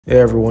Hey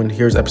everyone,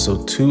 here's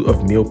episode 2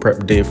 of meal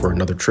prep day for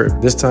another trip.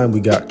 This time we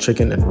got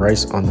chicken and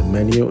rice on the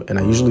menu, and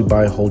I usually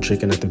buy whole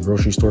chicken at the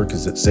grocery store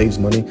because it saves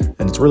money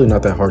and it's really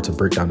not that hard to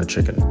break down a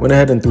chicken. Went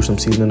ahead and threw some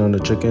seasoning on the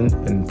chicken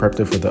and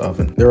prepped it for the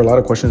oven. There were a lot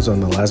of questions on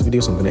the last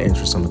video, so I'm going to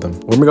answer some of them.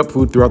 Warming up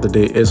food throughout the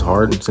day is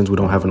hard since we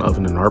don't have an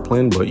oven in our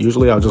plane, but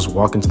usually I'll just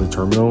walk into the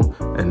terminal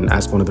and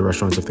ask one of the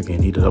restaurants if they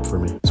can heat it up for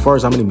me. As far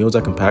as how many meals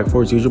I can pack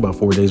for, it's usually about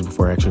 4 days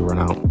before I actually run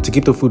out. To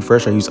keep the food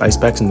fresh, I use ice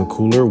packs in the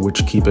cooler,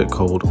 which keep it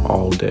cold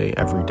all day,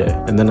 every day.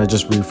 And then I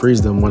just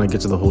refreeze them when I get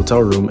to the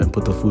hotel room and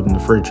put the food in the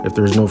fridge. If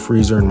there's no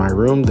freezer in my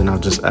room, then I'll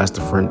just ask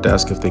the front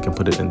desk if they can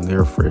put it in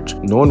their fridge.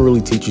 No one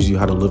really teaches you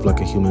how to live like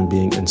a human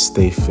being and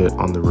stay fit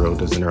on the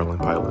road as an airline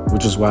pilot,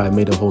 which is why I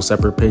made a whole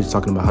separate page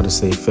talking about how to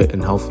stay fit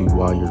and healthy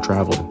while you're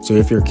traveling. So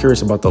if you're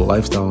curious about the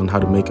lifestyle and how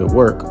to make it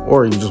work,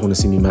 or you just want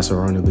to see me mess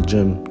around in the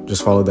gym,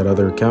 just follow that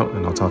other account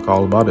and I'll talk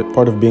all about it.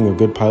 Part of being a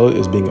good pilot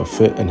is being a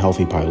fit and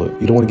healthy pilot.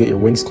 You don't want to get your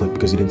wings clipped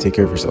because you didn't take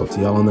care of yourself.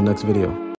 See y'all in the next video.